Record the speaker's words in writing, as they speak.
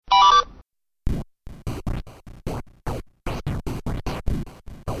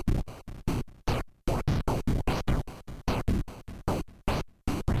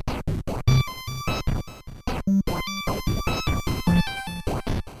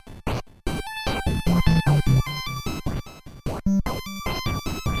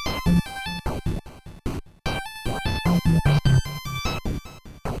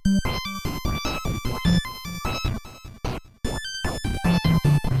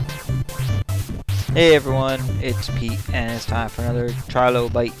Hey everyone, it's Pete, and it's time for another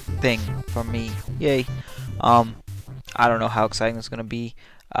Trilobite thing from me. Yay! Um, I don't know how exciting this is gonna be.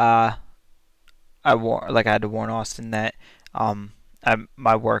 Uh, I had to warn Austin that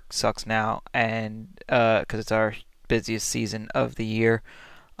my work sucks now, and 'cause it's our busiest season of the year.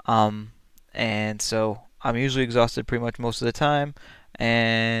 Um, and so I'm usually exhausted pretty much most of the time,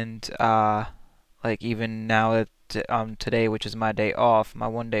 and like even now that today, which is my day off, my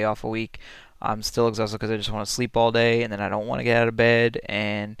one day off a week, I'm still exhausted because I just want to sleep all day, and then I don't want to get out of bed,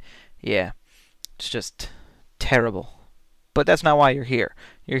 and yeah, it's just terrible. But that's not why you're here.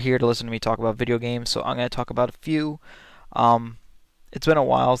 You're here to listen to me talk about video games, so I'm going to talk about a few. Um, it's been a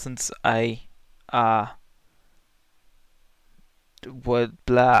while since I uh would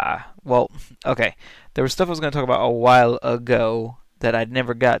blah. Well, okay. There was stuff I was going to talk about a while ago that I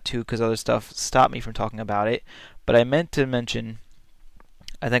never got to because other stuff stopped me from talking about it. But I meant to mention,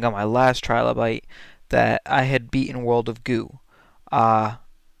 I think on my last Trilobite, that I had beaten World of Goo. Uh,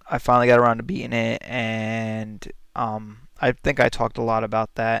 I finally got around to beating it, and I think I talked a lot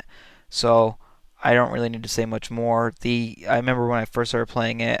about that, so I don't really need to say much more. I remember when I first started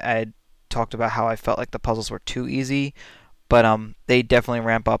playing it, I had talked about how I felt like the puzzles were too easy, but they definitely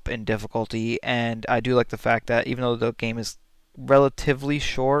ramp up in difficulty, and I do like the fact that even though the game is relatively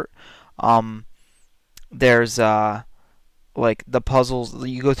short, um, there's like the puzzles,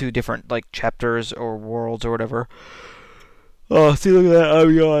 you go through different like chapters or worlds or whatever. Oh, see, look at that!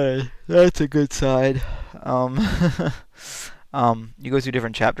 I'm yawning. That's a good side. Um, you go through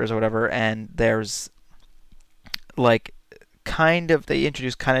different chapters or whatever, and there's like they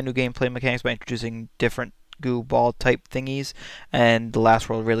introduce kind of new gameplay mechanics by introducing different goo ball type thingies, and the last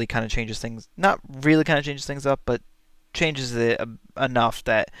world really kind of changes things. Not really kind of changes things up, but changes it enough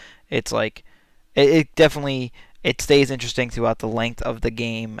that it's like it definitely it stays interesting throughout the length of the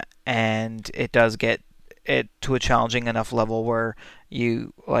game, and it does get it to a challenging enough level where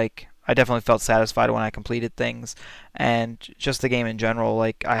you like I definitely felt satisfied when I completed things, and just the game in general,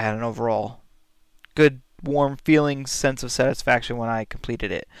 like I had an overall good warm feeling sense of satisfaction when I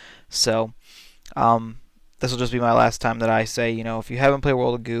completed it. So this will just be my last time that I say, if you haven't played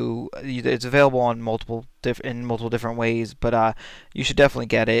World of Goo, it's available on in multiple different ways, but you should definitely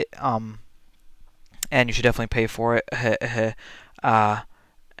get it. And you should definitely pay for it.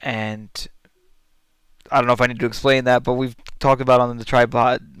 And I don't know if I need to explain that, but we've talked about on the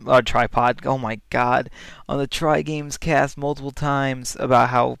tripod. Oh my God, on the Try Games cast multiple times about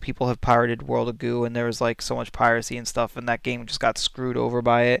how people have pirated World of Goo, and there was like so much piracy and stuff, and that game just got screwed over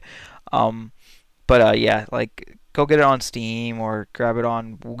by it. But yeah, like go get it on Steam or grab it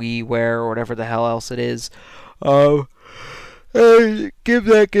on WiiWare or whatever the hell else it is. And give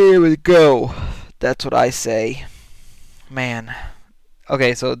that game a go. That's what I say. Man.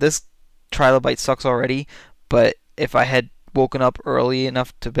 Okay, so this Trilobite sucks already, but if I had woken up early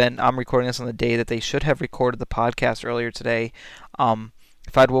enough to I'm recording this on the day that they should have recorded the podcast earlier today.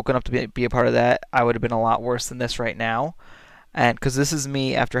 If I'd woken up to be a part of that, I would have been a lot worse than this right now. And because this is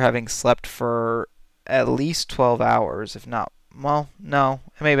me after having slept for at least 12 hours, if not, well, no,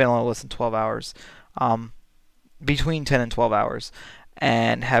 it may have been a little less than 12 hours. Between 10 and 12 hours.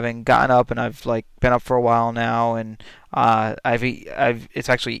 And having gotten up, and I've like been up for a while now, and it's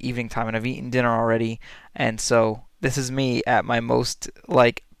actually evening time, and I've eaten dinner already, and so this is me at my most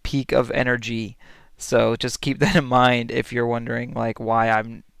like peak of energy. So just keep that in mind if you're wondering like why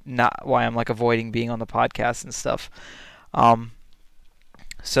I'm like avoiding being on the podcast and stuff.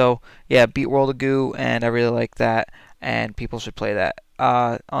 So yeah, beat World of Goo, and I really like that, and people should play that.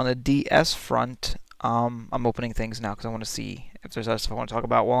 On the DS front, I'm opening things now because I want to see if there's other stuff I want to talk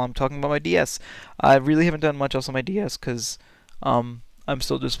about while I'm talking about my DS. I really haven't done much else on my DS because I'm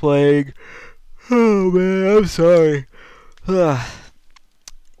still just playing. Oh man, I'm sorry.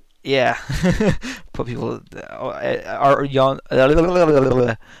 Yeah, put people are yawns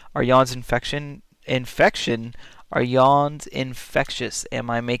infection. Are yawns infectious? Am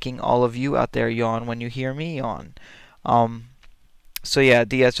I making all of you out there yawn when you hear me yawn? So yeah,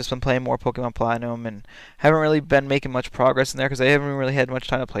 DS just been playing more Pokemon Platinum, and haven't really been making much progress in there because I haven't really had much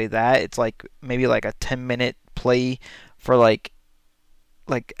time to play that. It's like maybe like a 10-minute play for like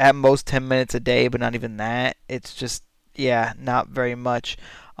at most 10 minutes a day, but not even that. It's just not very much.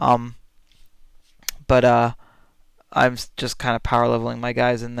 But I'm just kind of power leveling my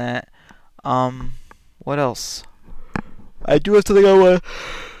guys in that. What else? I do have something I want.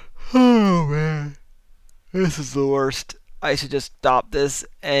 Oh man, this is the worst. I should just stop this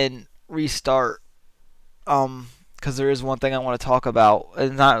and restart. Because there is one thing I want to talk about.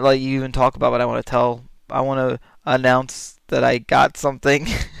 It's not like you even talk about, but I want to announce that I got something.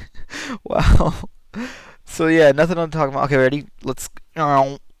 Wow. So yeah, nothing to talk about. Okay, ready? Let's.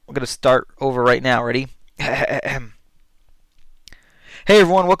 I'm gonna start over right now. Ready? Hey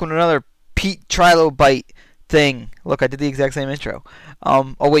everyone, welcome to another Pete Trilobite thing. Look, I did the exact same intro.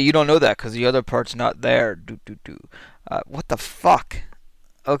 Oh wait, you don't know that because the other part's not there. What the fuck?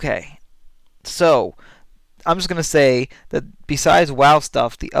 Okay, so I'm just gonna say that besides WoW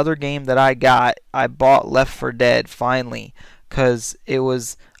stuff, the other game that I bought Left 4 Dead finally, cause it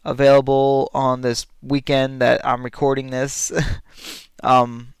was available on this weekend that I'm recording this.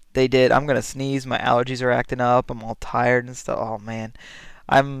 They did. I'm gonna sneeze. My allergies are acting up. I'm all tired and stuff. Oh man,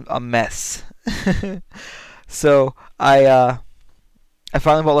 I'm a mess. So I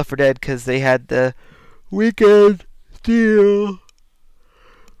finally bought Left 4 Dead because they had the weekend deal.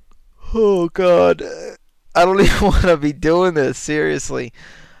 Oh god, I don't even want to be doing this seriously.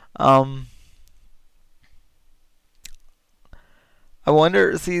 Um, I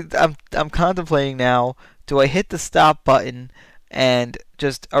wonder. See, I'm contemplating now. Do I hit the stop button and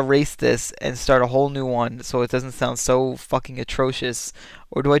just erase this and start a whole new one so it doesn't sound so fucking atrocious,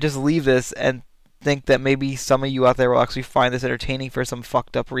 or do I just leave this and think that maybe some of you out there will actually find this entertaining for some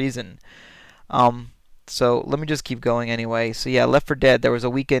fucked up reason? So let me just keep going anyway. So yeah, Left 4 Dead. There was a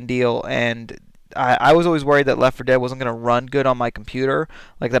weekend deal, and I was always worried that Left 4 Dead wasn't gonna run good on my computer,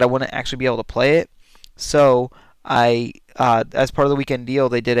 like that I wouldn't actually be able to play it. So as part of the weekend deal,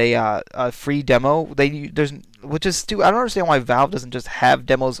 they did a free demo. Which is stupid. I don't understand why Valve doesn't just have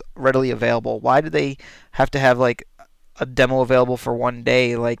demos readily available. Why do they have to have like a demo available for one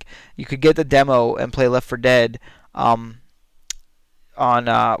day? Like you could get the demo and play Left 4 Dead on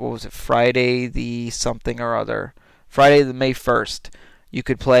what was it, Friday the something or other, Friday the May 1st. You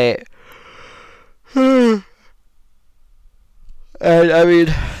could play it. And I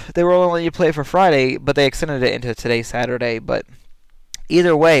mean, they were only letting you play it for Friday, but they extended it into today, Saturday. But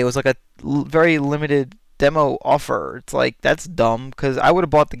either way, it was like a very limited demo offer. It's like, that's dumb, because I would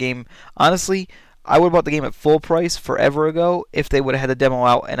have bought the game. Honestly, I would have bought the game at full price forever ago if they would have had the demo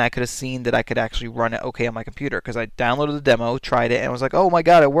out and I could have seen that I could actually run it okay on my computer. Because I downloaded the demo, tried it, and was like, oh my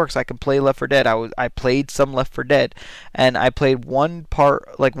god, it works. I can play Left 4 Dead. I played some Left 4 Dead, and I played one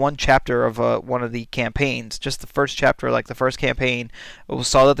part, like one chapter of one of the campaigns, just the first chapter, like the first campaign. I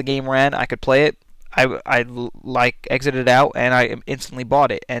saw that the game ran. I could play it. I like exited out and I instantly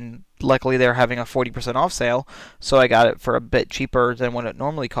bought it, and luckily they're having a 40% off sale, so I got it for a bit cheaper than what it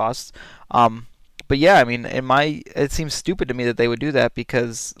normally costs. But yeah, I mean, it seems stupid to me that they would do that,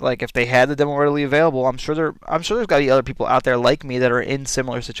 because like if they had the demo readily available, I'm sure there's got to be other people out there like me that are in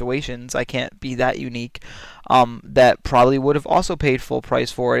similar situations. I can't be that unique. That probably would have also paid full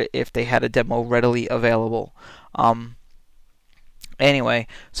price for it if they had a demo readily available. Anyway,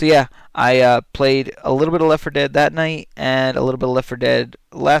 so yeah, I played a little bit of Left 4 Dead that night and a little bit of Left 4 Dead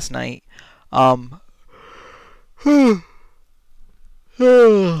last night. Oh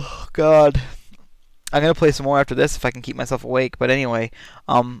God. I'm gonna play some more after this if I can keep myself awake. But anyway,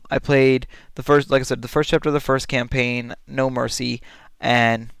 I played like I said, the first chapter of the first campaign, No Mercy,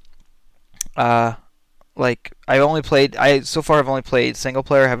 and like so far I've only played single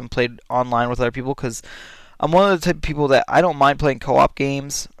player. I haven't played online with other people because I'm one of the type of people that I don't mind playing co-op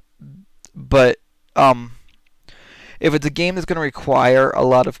games, but if it's a game that's gonna require a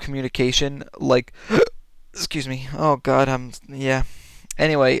lot of communication, like excuse me, oh God, yeah.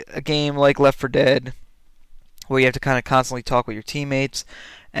 Anyway, a game like Left 4 Dead, where you have to kind of constantly talk with your teammates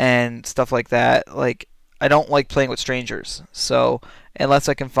and stuff like that. Like, I don't like playing with strangers. So, unless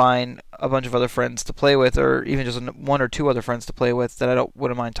I can find a bunch of other friends to play with, or even just one or two other friends to play with that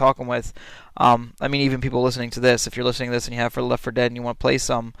wouldn't mind talking with. I mean, even people listening to this, if you're listening to this and you have for Left 4 Dead and you want to play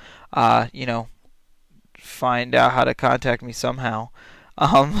some, find out how to contact me somehow.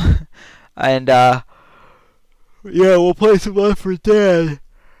 And yeah, we'll play some Left 4 Dead.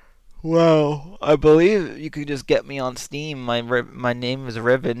 Wow, I believe you could just get me on Steam. My name is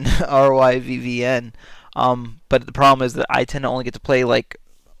Riven, Ryvvn. But the problem is that I tend to only get to play like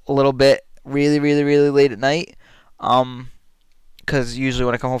a little bit, really, really, really late at night. Because usually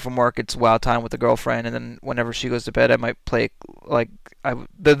when I come home from work, it's WoW time with the girlfriend, and then whenever she goes to bed, I might play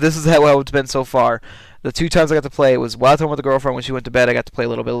this is how it's been so far. The two times I got to play, it was WoW time with the girlfriend. When she went to bed, I got to play a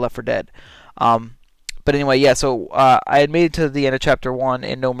little bit of Left 4 Dead. But anyway, yeah, so I had made it to the end of Chapter 1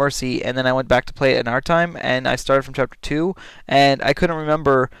 in No Mercy, and then I went back to play it in our time, and I started from Chapter 2, and I couldn't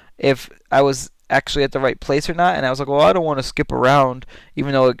remember if I was actually at the right place or not, and I was like, well, I don't want to skip around,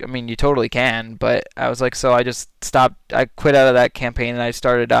 even though, I mean, you totally can, but I was like, so I just stopped, I quit out of that campaign, and I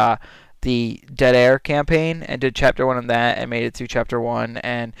started the Dead Air campaign, and did Chapter 1 of that, and made it through Chapter 1,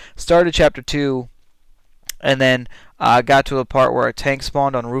 and started Chapter 2, and then got to a part where a tank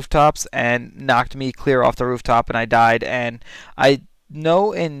spawned on rooftops and knocked me clear off the rooftop, and I died. And I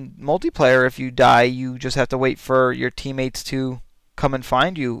know in multiplayer, if you die, you just have to wait for your teammates to come and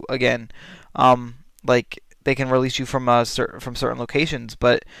find you again. Like they can release you from from certain locations,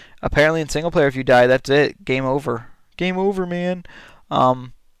 but apparently in single player, if you die, that's it. Game over. Game over, man.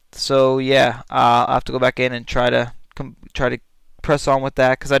 So yeah, I'll have to go back in and try to press on with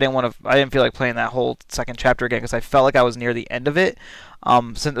that because I didn't feel like playing that whole second chapter again because I felt like I was near the end of it,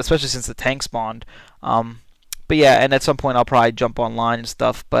 especially since the tank spawned. But yeah, and at some point I'll probably jump online and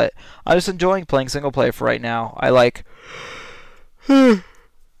stuff. But I'm just enjoying playing single player for right now. I like.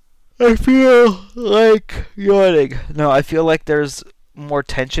 I feel like yawning. No, I feel like there's more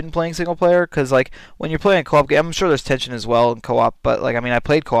tension playing single player because like when you're playing a co-op game, I'm sure there's tension as well in co-op. But like I mean, I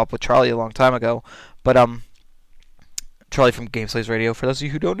played co-op with Charlie a long time ago. But Charlie from Gameslays Radio, for those of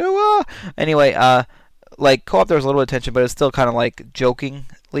you who don't know. Anyway, like co-op, there was a little attention, but it's still kind of like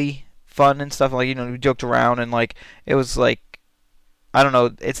jokingly fun and stuff. Like we joked around and like it was like I don't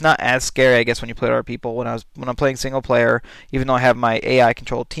know. It's not as scary, I guess, when you play with other people. When I'm playing single player, even though I have my AI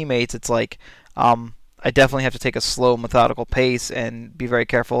controlled teammates, it's like I definitely have to take a slow, methodical pace and be very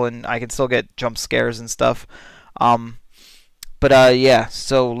careful, and I can still get jump scares and stuff. But yeah.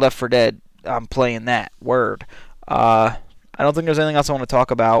 So Left 4 Dead, I'm playing that. Word. I don't think there's anything else I want to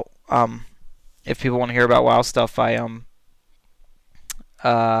talk about. If people want to hear about WoW stuff, what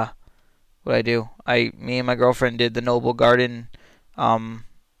I do? Me and my girlfriend did the Noble Garden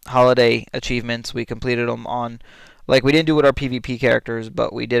holiday achievements. We completed them on, like we didn't do it with our PvP characters,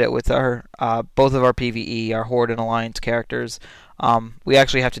 but we did it with our both of our PvE, our Horde and Alliance characters. We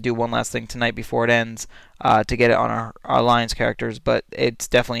actually have to do one last thing tonight before it ends to get it on our Alliance characters, but it's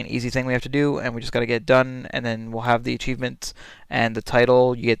definitely an easy thing we have to do, and we just got to get it done, and then we'll have the achievements and the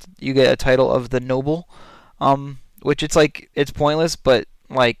title. You get a title of the Noble, which it's pointless, but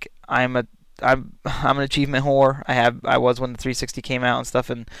like I'm an achievement whore. I was when the 360 came out and stuff,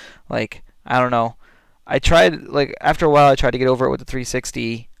 and like I don't know. I tried like after a while I tried to get over it with the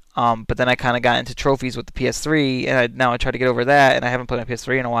 360, but then I kind of got into trophies with the PS3, and now I try to get over that, and I haven't played on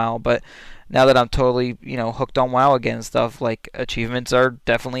PS3 in a while. But now that I'm totally hooked on WoW again and stuff, like achievements are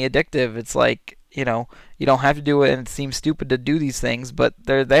definitely addictive. It's like you don't have to do it, and it seems stupid to do these things, but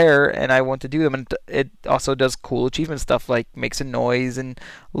they're there, and I want to do them. And it also does cool achievement stuff, like makes a noise and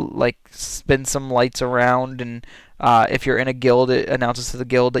like spin some lights around, and if you're in a guild, it announces to the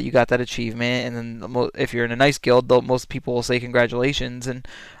guild that you got that achievement. And then if you're in a nice guild, most people will say congratulations. And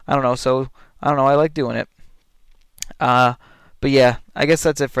I don't know, so I don't know. I like doing it. But yeah, I guess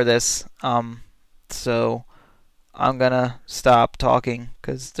that's it for this. So I'm gonna stop talking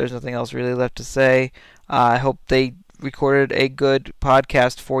because there's nothing else really left to say. I hope they recorded a good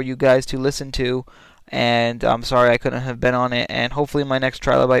podcast for you guys to listen to, and I'm sorry I couldn't have been on it, and hopefully my next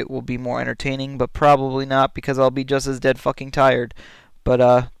Trilobite will be more entertaining, but probably not because I'll be just as dead fucking tired.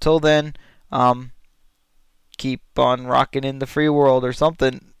 But till then, keep on rocking in the free world or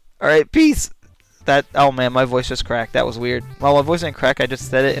something. Alright, peace! Oh man, my voice just cracked. That was weird. Well, my voice didn't crack, I just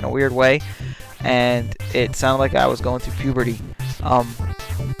said it in a weird way, and it sounded like I was going through puberty.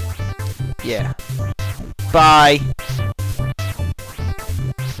 Yeah. Bye!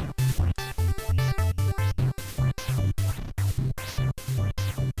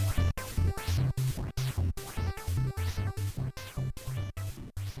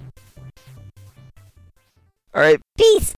 Alright, peace!